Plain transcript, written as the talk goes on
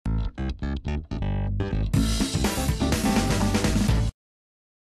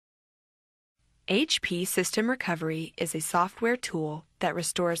HP System Recovery is a software tool that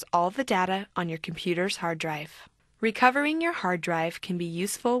restores all the data on your computer's hard drive. Recovering your hard drive can be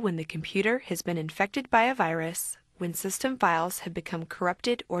useful when the computer has been infected by a virus, when system files have become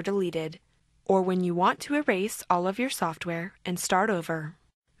corrupted or deleted, or when you want to erase all of your software and start over.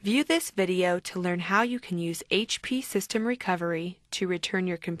 View this video to learn how you can use HP System Recovery to return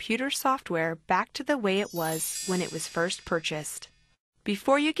your computer software back to the way it was when it was first purchased.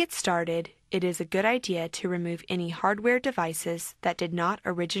 Before you get started, it is a good idea to remove any hardware devices that did not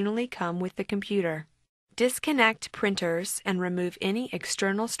originally come with the computer. Disconnect printers and remove any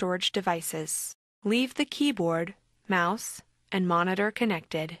external storage devices. Leave the keyboard, mouse, and monitor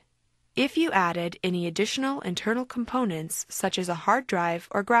connected. If you added any additional internal components such as a hard drive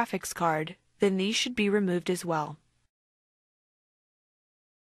or graphics card, then these should be removed as well.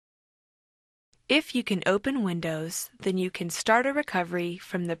 If you can open Windows, then you can start a recovery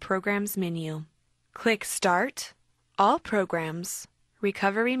from the Programs menu. Click Start, All Programs,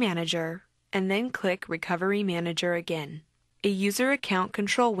 Recovery Manager, and then click Recovery Manager again. A user account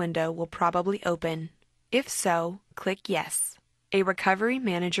control window will probably open. If so, click Yes. A Recovery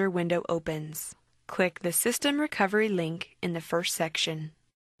Manager window opens. Click the System Recovery link in the first section.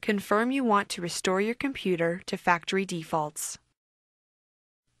 Confirm you want to restore your computer to factory defaults.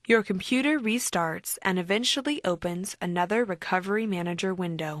 Your computer restarts and eventually opens another Recovery Manager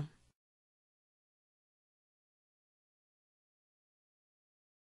window.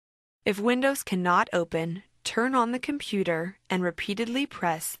 If Windows cannot open, turn on the computer and repeatedly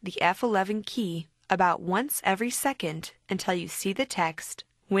press the F11 key about once every second until you see the text,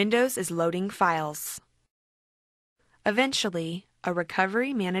 "Windows is loading files." Eventually, a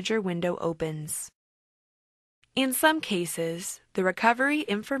Recovery Manager window opens. In some cases, the recovery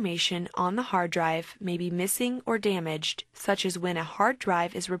information on the hard drive may be missing or damaged, such as when a hard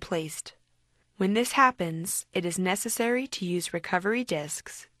drive is replaced. When this happens, it is necessary to use recovery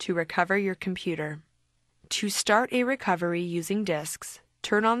disks to recover your computer. To start a recovery using disks,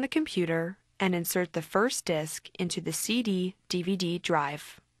 turn on the computer and insert the first disk into the CD/DVD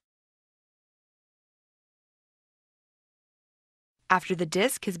drive. After the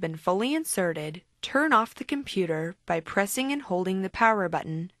disk has been fully inserted, turn off the computer by pressing and holding the power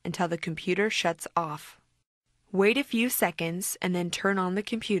button until the computer shuts off. Wait a few seconds and then turn on the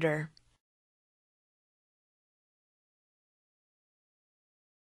computer.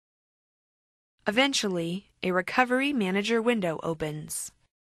 Eventually, a Recovery Manager window opens.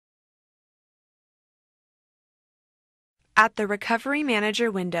 At the Recovery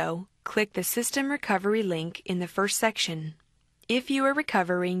Manager window, click the System Recovery link in the first section. If you are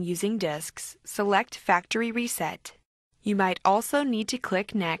recovering using disks, select Factory Reset. You might also need to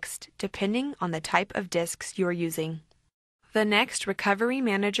click Next depending on the type of disks you are using. The next Recovery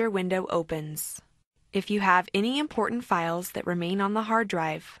Manager window opens. If you have any important files that remain on the hard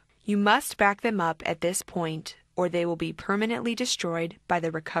drive, you must back them up at this point or they will be permanently destroyed by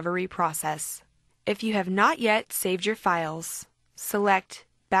the recovery process. If you have not yet saved your files, select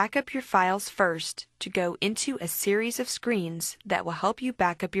Back up your files first to go into a series of screens that will help you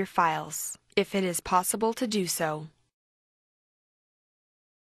back up your files, if it is possible to do so.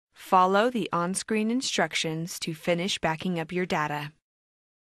 Follow the on-screen instructions to finish backing up your data.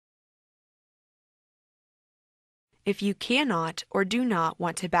 If you cannot or do not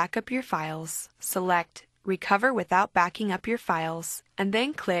want to back up your files, select Recover without backing up your files and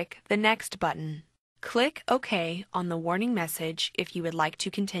then click the Next button. Click OK on the warning message if you would like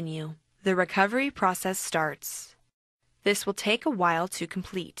to continue. The recovery process starts. This will take a while to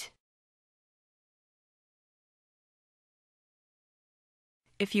complete.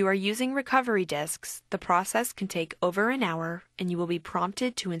 If you are using recovery disks, the process can take over an hour and you will be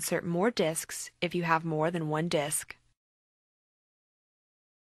prompted to insert more disks if you have more than one disk.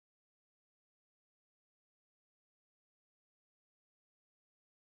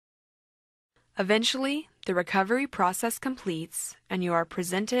 Eventually, the recovery process completes and you are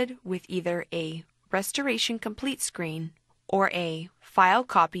presented with either a Restoration Complete screen or a File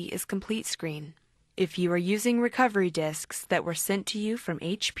Copy is Complete screen. If you are using recovery disks that were sent to you from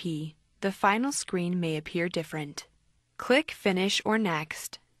HP, the final screen may appear different. Click Finish or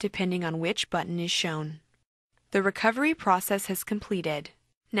Next, depending on which button is shown. The recovery process has completed.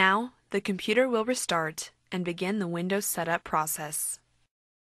 Now, the computer will restart and begin the Windows setup process.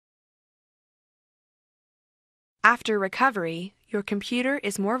 After recovery, your computer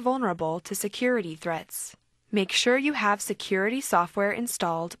is more vulnerable to security threats. Make sure you have security software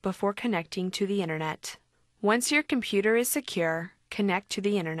installed before connecting to the Internet. Once your computer is secure, connect to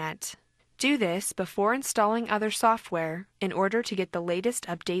the Internet. Do this before installing other software in order to get the latest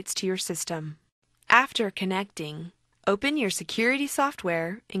updates to your system. After connecting, open your security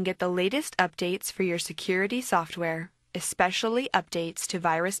software and get the latest updates for your security software, especially updates to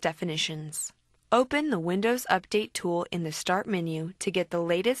virus definitions. Open the Windows Update tool in the Start menu to get the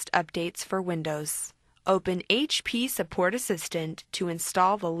latest updates for Windows. Open HP Support Assistant to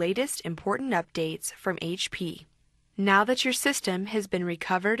install the latest important updates from HP. Now that your system has been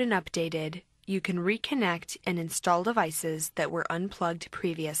recovered and updated, you can reconnect and install devices that were unplugged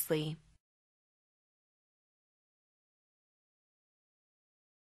previously.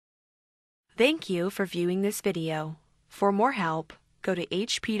 Thank you for viewing this video. For more help, go to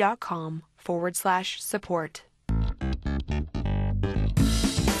hp.com/support.